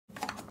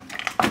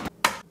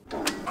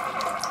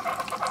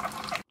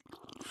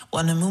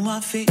Wanna move my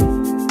feet,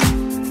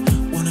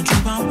 wanna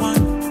drink my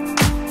wine.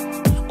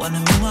 Wanna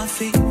move my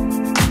feet,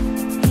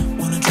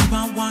 wanna drink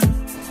my wine.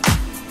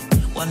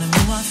 Wanna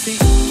move my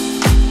feet,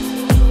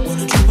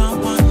 wanna drink my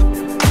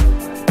wine.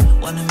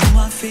 Wanna move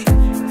my feet,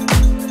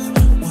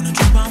 wanna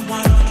drink my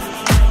wine.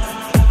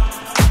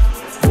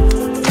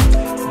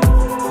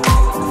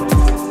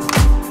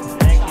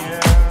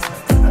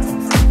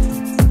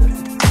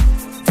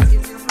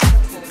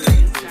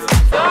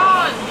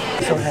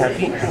 So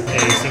happy.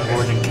 Amazing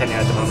board in Kenya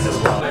at the moment as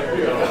well.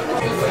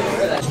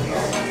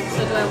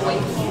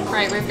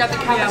 Right, we've got the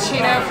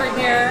cappuccino for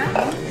here.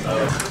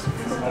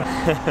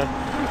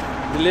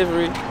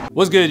 Delivery.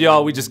 What's good,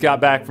 y'all? We just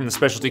got back from the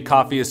Specialty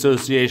Coffee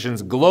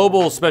Association's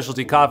Global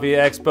Specialty Coffee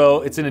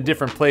Expo. It's in a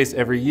different place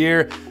every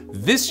year.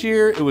 This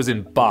year, it was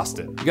in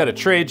Boston. You got a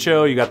trade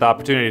show, you got the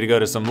opportunity to go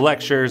to some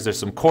lectures, there's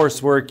some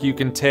coursework you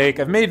can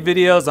take. I've made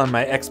videos on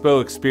my Expo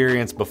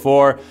experience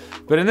before,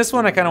 but in this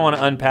one, I kind of want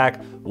to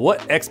unpack what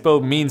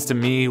Expo means to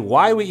me,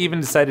 why we even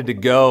decided to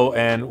go,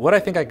 and what I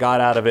think I got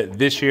out of it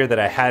this year that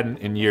I hadn't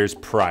in years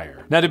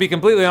prior. Now, to be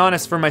completely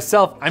honest, for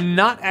myself, I'm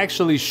not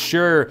actually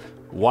sure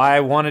why I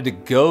wanted to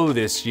go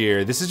this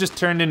year. This has just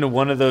turned into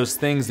one of those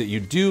things that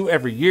you do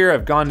every year.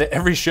 I've gone to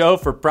every show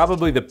for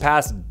probably the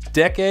past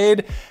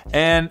decade,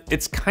 and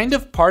it's kind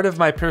of part of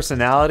my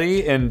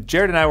personality. And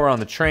Jared and I were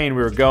on the train.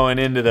 We were going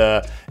into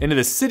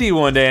the city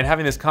one day and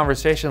having this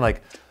conversation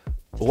like,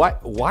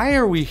 why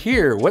are we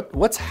here?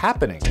 What's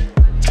happening?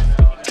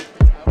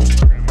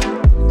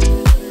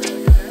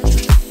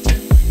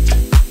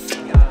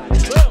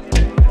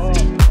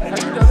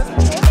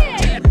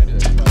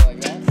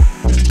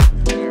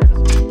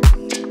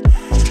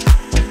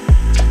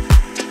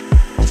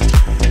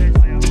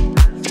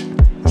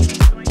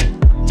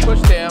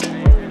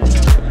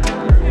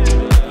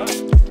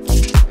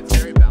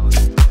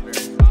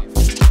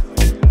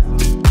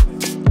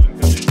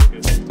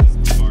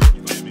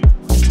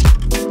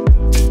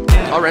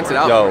 I'll rent it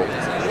out. Yo,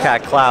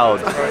 Cat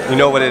Cloud, you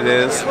know what it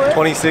is.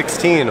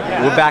 2016, we're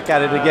back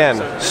at it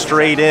again.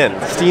 Straight in.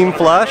 Steam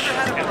flush,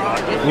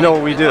 you know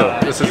what we do.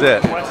 This is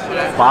it.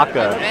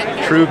 Baca,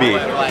 Truby,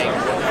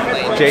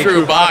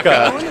 True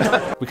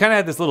Baca. We kind of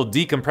had this little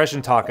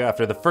decompression talk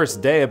after the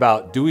first day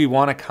about, do we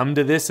want to come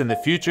to this in the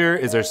future?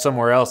 Is there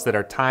somewhere else that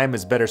our time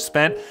is better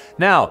spent?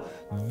 Now,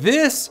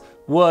 this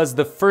was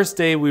the first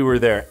day we were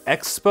there.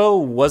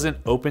 Expo wasn't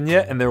open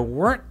yet, and there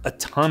weren't a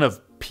ton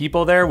of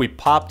people there. We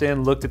popped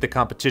in, looked at the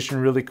competition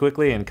really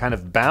quickly, and kind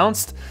of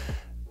bounced.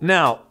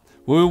 Now,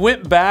 when we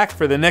went back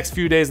for the next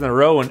few days in a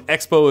row when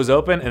Expo was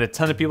open and a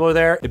ton of people were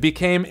there, it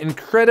became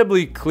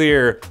incredibly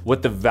clear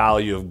what the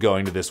value of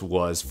going to this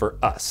was for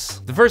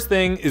us. The first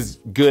thing is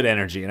good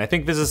energy, and I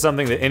think this is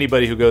something that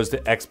anybody who goes to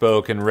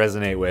Expo can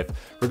resonate with,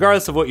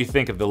 regardless of what you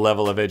think of the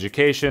level of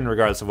education,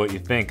 regardless of what you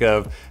think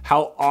of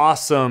how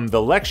awesome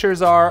the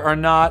lectures are or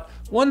not.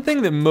 One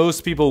thing that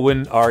most people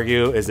wouldn't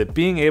argue is that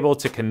being able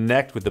to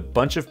connect with a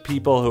bunch of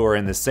people who are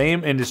in the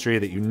same industry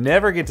that you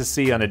never get to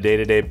see on a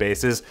day-to-day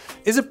basis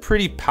is a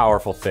pretty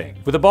powerful thing.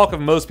 With the bulk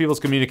of most people's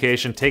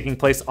communication taking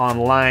place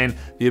online,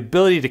 the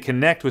ability to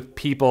connect with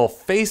people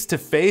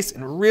face-to-face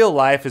in real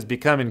life has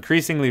become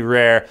increasingly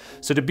rare.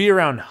 So to be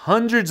around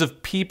hundreds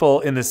of people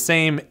in the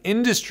same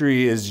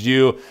industry as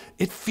you,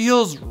 it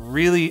feels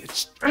really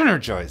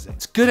energizing.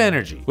 It's good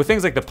energy. With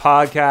things like the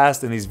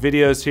podcast and these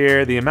videos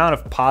here, the amount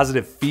of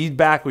positive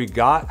feedback we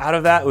got out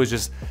of that was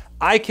just,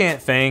 I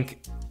can't thank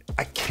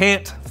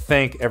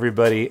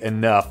everybody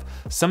enough.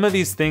 Some of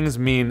these things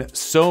mean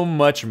so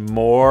much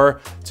more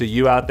to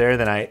you out there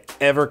than I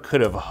ever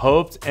could have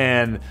hoped,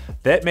 and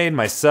that made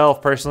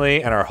myself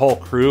personally and our whole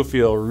crew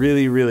feel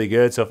really, really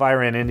good. So if I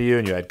ran into you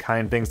and you had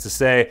kind things to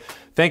say,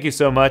 thank you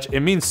so much.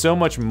 It means so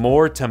much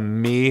more to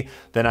me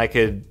than I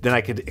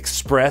could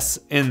express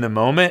in the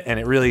moment, and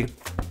it really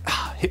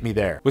hit me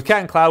there. With Cat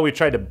and Cloud, we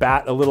tried to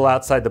bat a little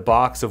outside the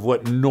box of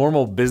what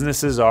normal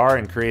businesses are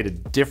and create a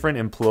different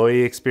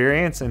employee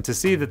experience, and to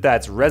see that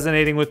that's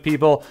resonating with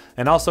people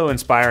and also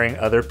inspiring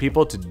other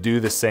people to do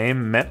the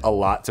same meant a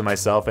lot to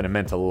myself, and it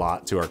meant a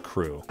lot to our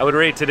crew. I would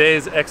rate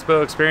today's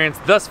Expo experience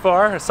thus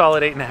far a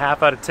solid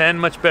 8.5 out of 10,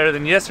 much better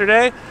than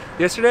yesterday.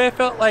 Yesterday I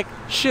felt like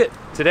shit.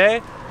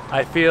 Today,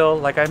 I feel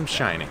like I'm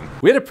shining.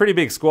 We had a pretty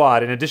big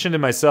squad. In addition to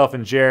myself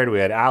and Jared, we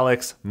had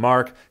Alex,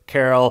 Mark,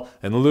 Carol,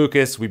 and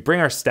Lucas. We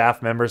bring our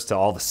staff members to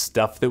all the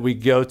stuff that we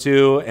go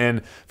to,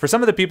 and for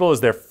some of the people, it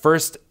was their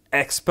first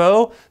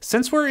Expo.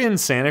 Since we're in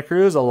Santa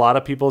Cruz, a lot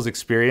of people's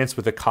experience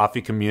with the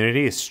coffee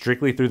community is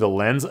strictly through the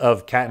lens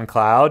of Cat and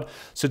Cloud.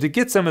 So to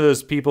get some of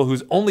those people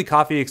whose only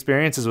coffee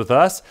experience is with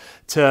us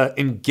to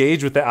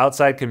engage with the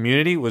outside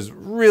community was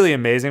really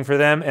amazing for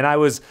them. And I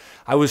was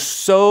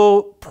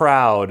so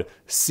proud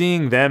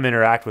seeing them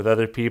interact with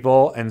other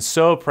people, and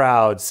so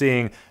proud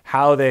seeing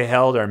how they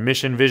held our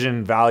mission,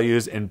 vision,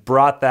 values, and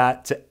brought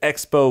that to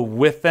Expo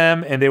with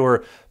them. And they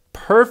were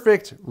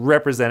perfect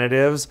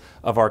representatives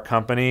of our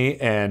company,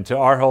 and to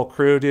our whole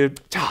crew, dude,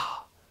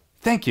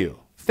 thank you.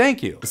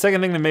 Thank you. The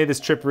second thing that made this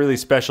trip really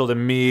special to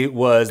me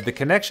was the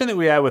connection that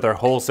we had with our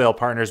wholesale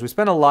partners. We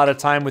spent a lot of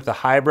time with the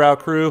highbrow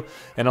crew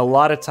and a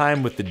lot of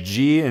time with the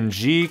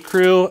G&G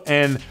crew,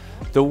 and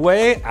the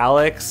way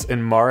Alex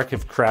and Mark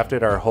have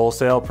crafted our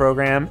wholesale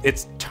program,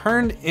 it's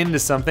turned into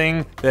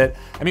something that,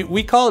 I mean,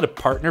 we call it a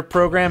partner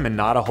program and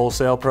not a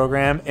wholesale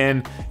program,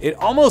 and it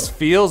almost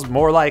feels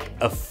more like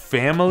a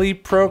family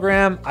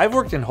program. I've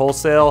worked in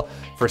wholesale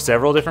for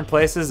several different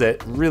places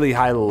at really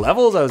high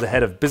levels. I was the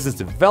head of business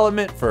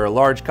development for a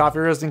large coffee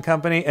roasting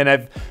company, and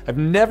I've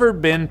never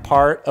been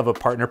part of a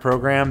partner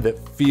program that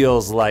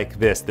feels like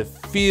this, that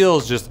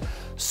feels just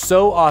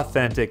so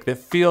authentic, that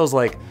feels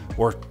like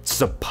we're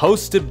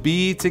supposed to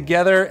be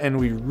together and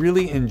we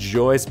really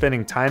enjoy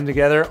spending time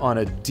together on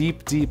a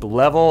deep, deep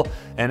level.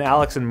 And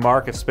Alex and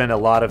Mark have spent a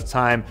lot of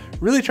time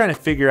really trying to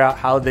figure out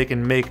how they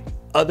can make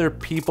other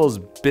people's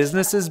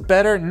businesses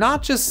better,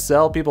 not just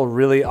sell people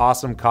really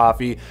awesome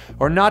coffee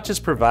or not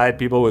just provide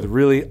people with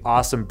really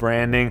awesome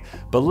branding,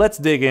 but let's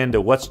dig into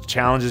what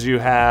challenges you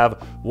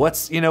have,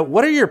 what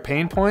are your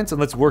pain points,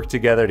 and let's work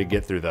together to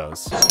get through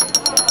those.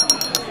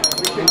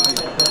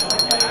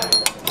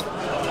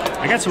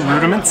 I got some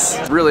rudiments.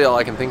 Really all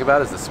I can think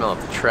about is the smell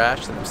of the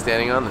trash that I'm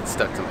standing on that's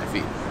stuck to my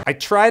feet. I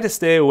try to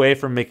stay away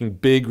from making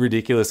big,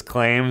 ridiculous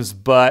claims,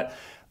 but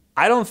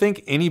I don't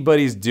think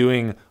anybody's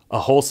doing a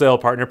wholesale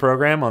partner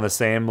program on the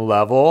same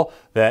level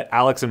that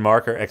Alex and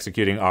Mark are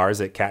executing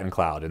ours at Cat and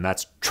Cloud, and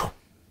that's,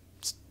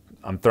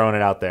 I'm throwing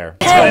it out there.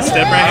 Let's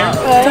step right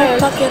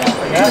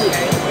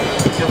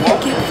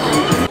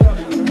here.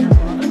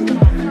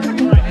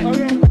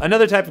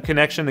 Another type of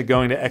connection that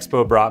going to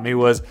Expo brought me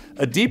was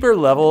a deeper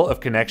level of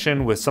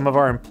connection with some of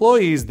our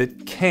employees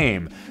that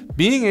came.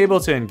 Being able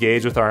to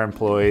engage with our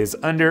employees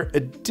under a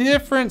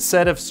different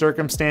set of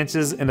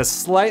circumstances in a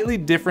slightly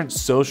different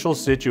social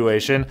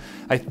situation,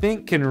 I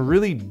think can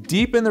really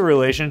deepen the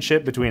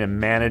relationship between a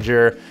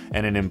manager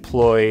and an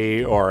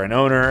employee, or an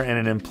owner and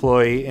an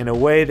employee, in a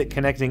way that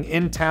connecting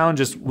in town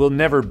just will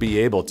never be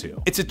able to.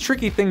 It's a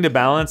tricky thing to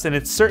balance, and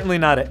it's certainly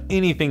not an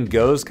anything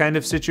goes kind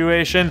of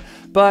situation,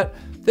 but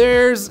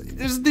there's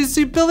this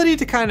ability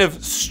to kind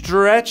of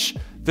stretch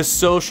the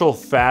social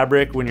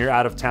fabric when you're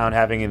out of town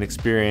having an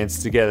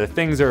experience together.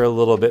 Things are a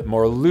little bit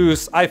more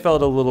loose. I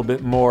felt a little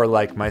bit more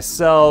like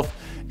myself,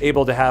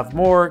 able to have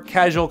more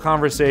casual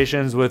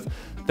conversations with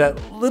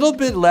that little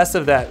bit less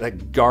of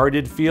that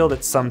guarded feel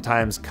that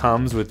sometimes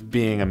comes with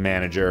being a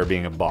manager or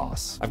being a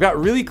boss. I've got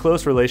really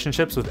close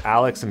relationships with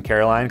Alex and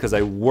Caroline because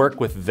I work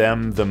with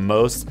them the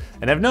most,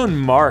 and I've known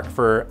Mark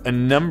for a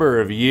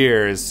number of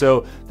years.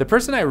 So the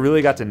person I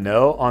really got to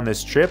know on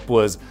this trip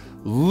was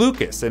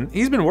Lucas, and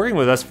he's been working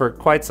with us for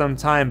quite some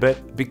time,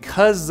 but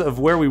because of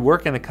where we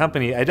work in the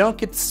company, I don't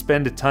get to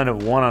spend a ton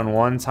of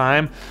one-on-one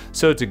time.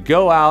 So to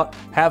go out,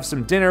 have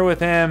some dinner with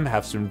him,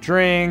 have some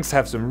drinks,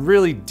 have some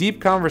really deep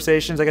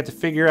conversations, I get to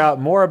figure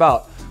out more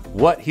about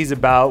what he's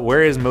about,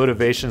 where his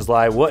motivations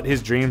lie, what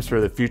his dreams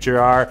for the future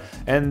are,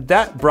 and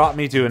that brought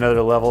me to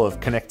another level of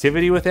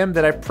connectivity with him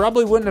that I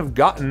probably wouldn't have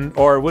gotten,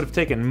 or would have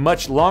taken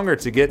much longer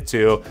to get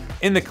to,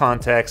 in the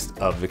context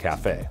of the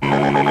cafe.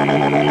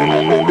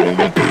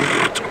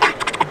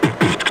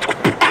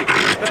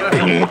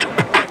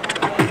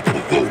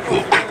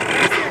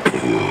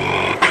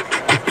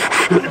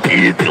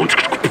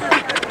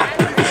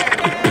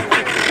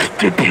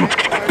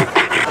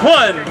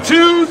 One,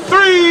 two,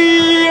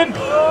 three, and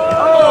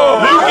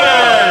Lucas!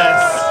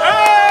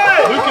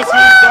 Hey! Lucas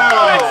moved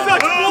on. That's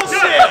such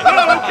bullshit!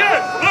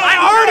 I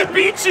already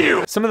beat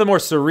you! Some of the more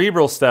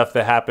cerebral stuff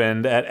that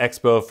happened at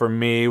Expo for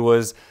me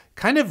was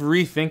kind of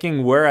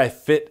rethinking where I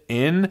fit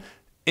in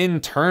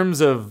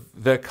terms of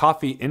the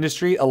coffee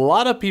industry. A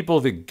lot of people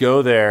that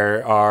go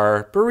there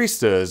are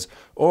baristas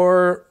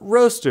or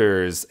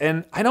roasters,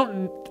 and I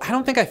don't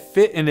think I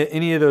fit into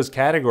any of those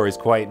categories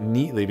quite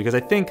neatly, because I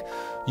think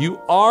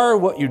you are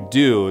what you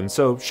do. And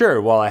so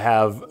sure, while I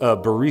have a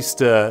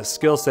barista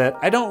skill set,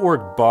 I don't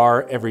work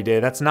bar every day.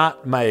 That's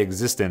not my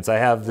existence. I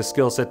have the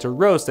skill set to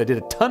roast. I did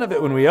a ton of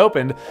it when we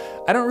opened.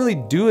 I don't really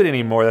do it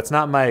anymore. That's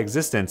not my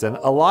existence. And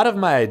a lot of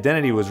my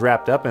identity was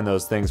wrapped up in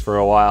those things for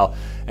a while.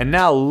 And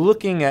now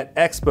looking at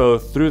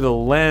Expo through the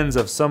lens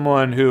of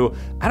someone who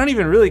I don't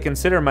even really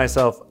consider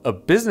myself a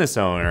business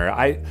owner,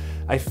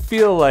 I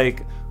feel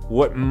like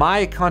what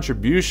my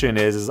contribution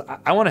is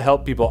I want to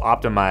help people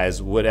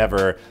optimize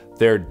whatever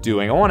they're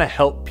doing. I want to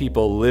help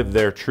people live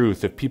their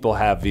truth. If people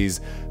have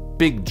these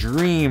big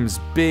dreams,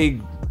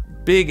 big,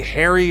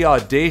 hairy,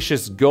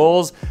 audacious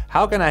goals,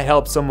 how can I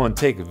help someone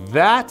take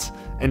that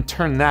and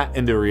turn that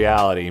into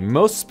reality?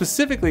 Most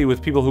specifically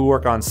with people who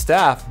work on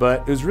staff,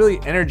 but it was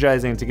really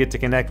energizing to get to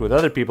connect with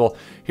other people,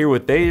 hear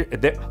what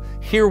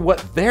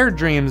their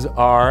dreams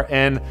are,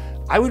 and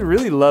I would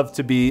really love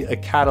to be a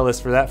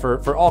catalyst for that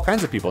for all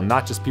kinds of people,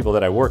 not just people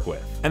that I work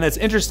with. And that's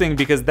interesting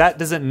because that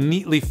doesn't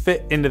neatly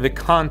fit into the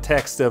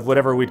context of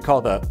whatever we'd call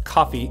the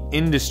coffee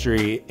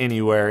industry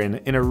anywhere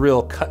in a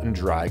real cut and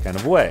dry kind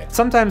of way.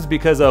 Sometimes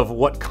because of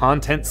what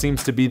content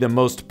seems to be the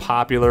most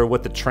popular,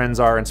 what the trends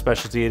are in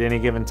specialty at any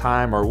given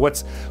time, Instagram or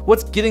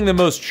what's getting the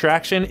most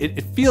traction.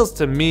 It feels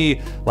to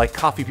me like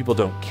coffee people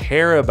don't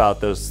care about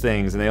those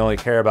things, and they only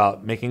care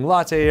about making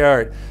latte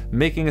art,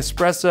 making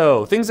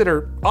espresso, things that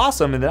are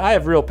awesome and that I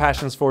have real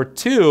passions for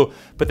too,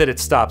 but that it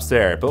stops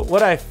there. But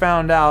what I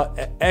found out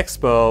at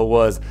Expo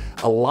was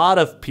a lot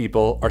of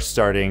people are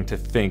starting to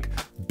think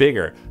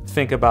bigger.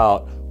 Think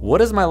about, what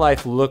does my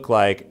life look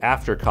like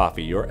after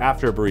coffee or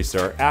after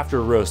barista or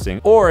after roasting?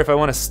 Or if I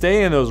want to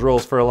stay in those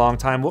roles for a long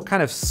time, what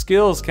kind of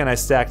skills can I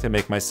stack to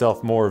make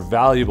myself more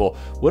valuable?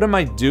 What am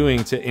I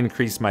doing to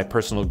increase my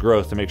personal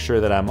growth, to make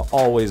sure that I'm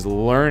always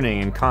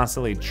learning and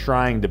constantly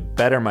trying to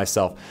better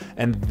myself?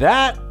 And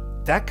that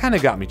kind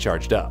of got me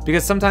charged up,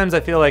 because sometimes I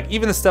feel like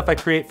even the stuff I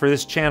create for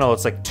this channel,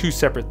 it's like two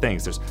separate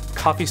things. There's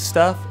coffee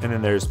stuff, and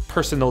then there's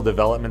personal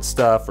development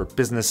stuff or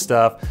business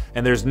stuff,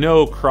 and there's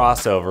no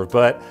crossover,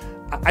 but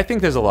I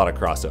think there's a lot of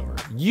crossover.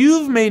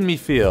 You've made me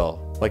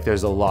feel like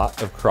there's a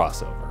lot of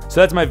crossover. So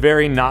that's my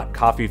very not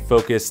coffee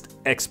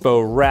focused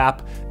Expo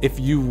wrap. If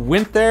you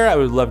went there, I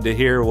would love to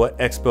hear what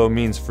Expo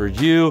means for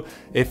you.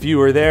 If you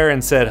were there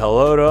and said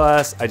hello to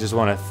us, I just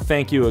wanna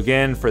thank you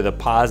again for the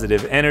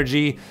positive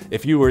energy.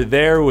 If you were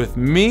there with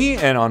me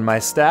and on my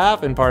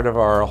staff and part of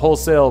our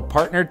wholesale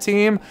partner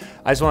team,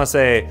 I just wanna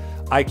say,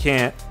 I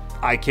can't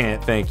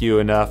thank you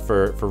enough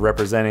for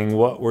representing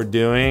what we're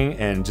doing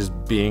and just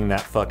being that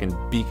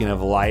fucking beacon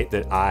of light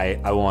that I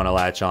want to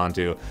latch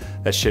onto.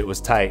 That shit was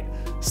tight.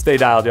 Stay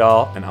dialed,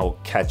 y'all, and I will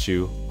catch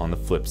you on the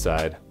flip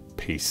side.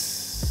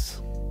 Peace.